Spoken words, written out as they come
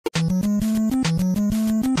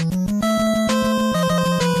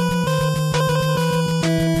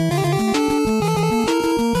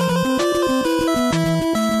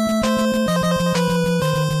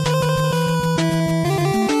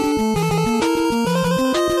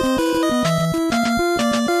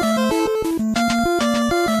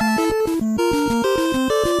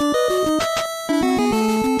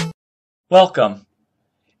Welcome.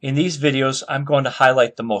 In these videos, I'm going to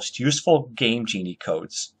highlight the most useful Game Genie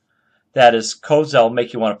codes. That is, codes that will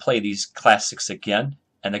make you want to play these classics again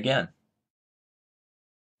and again.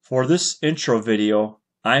 For this intro video,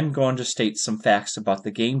 I'm going to state some facts about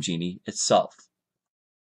the Game Genie itself.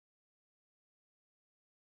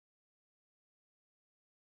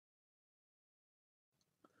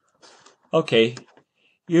 Okay,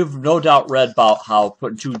 you've no doubt read about how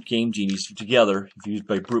putting two Game Genies together, if used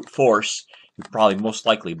by brute force, you probably most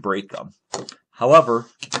likely break them. However,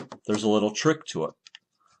 there's a little trick to it.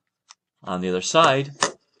 On the other side,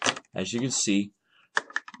 as you can see,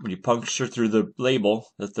 when you puncture through the label,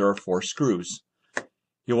 that there are 4 screws.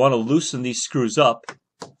 You want to loosen these screws up,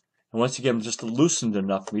 and once you get them just loosened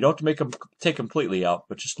enough, you don't have to make them take completely out,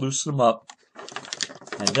 but just loosen them up,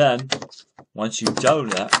 and then, once you've done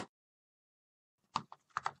that,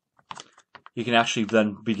 you can actually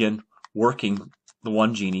then begin working the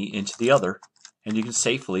one genie into the other, and you can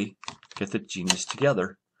safely get the genies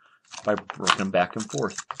together by working them back and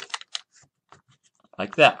forth,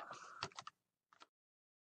 like that.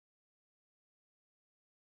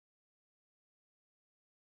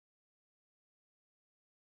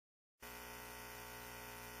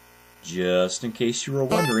 Just in case you were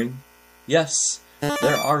wondering, yes,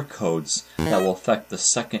 there are codes that will affect the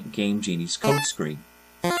second Game Genie's code screen.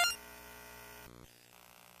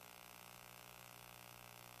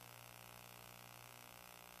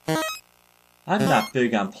 I'm not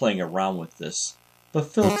big on playing around with this, but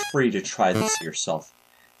feel free to try this yourself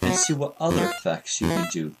and see what other effects you can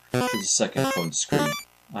do to the second phone screen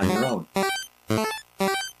on your own.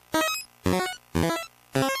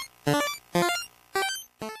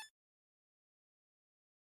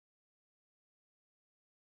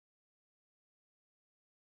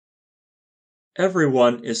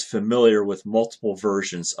 Everyone is familiar with multiple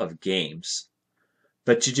versions of games,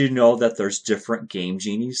 but did you know that there's different Game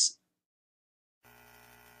Genies?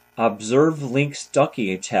 Observe Link's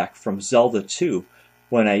ducking attack from Zelda 2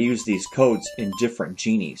 when I use these codes in different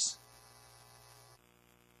genies.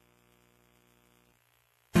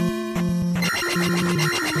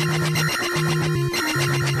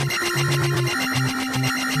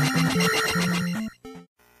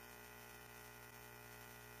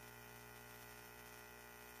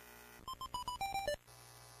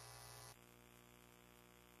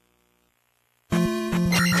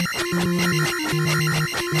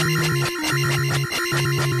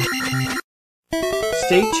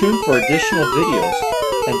 Stay tuned for additional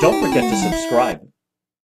videos, and don't forget to subscribe.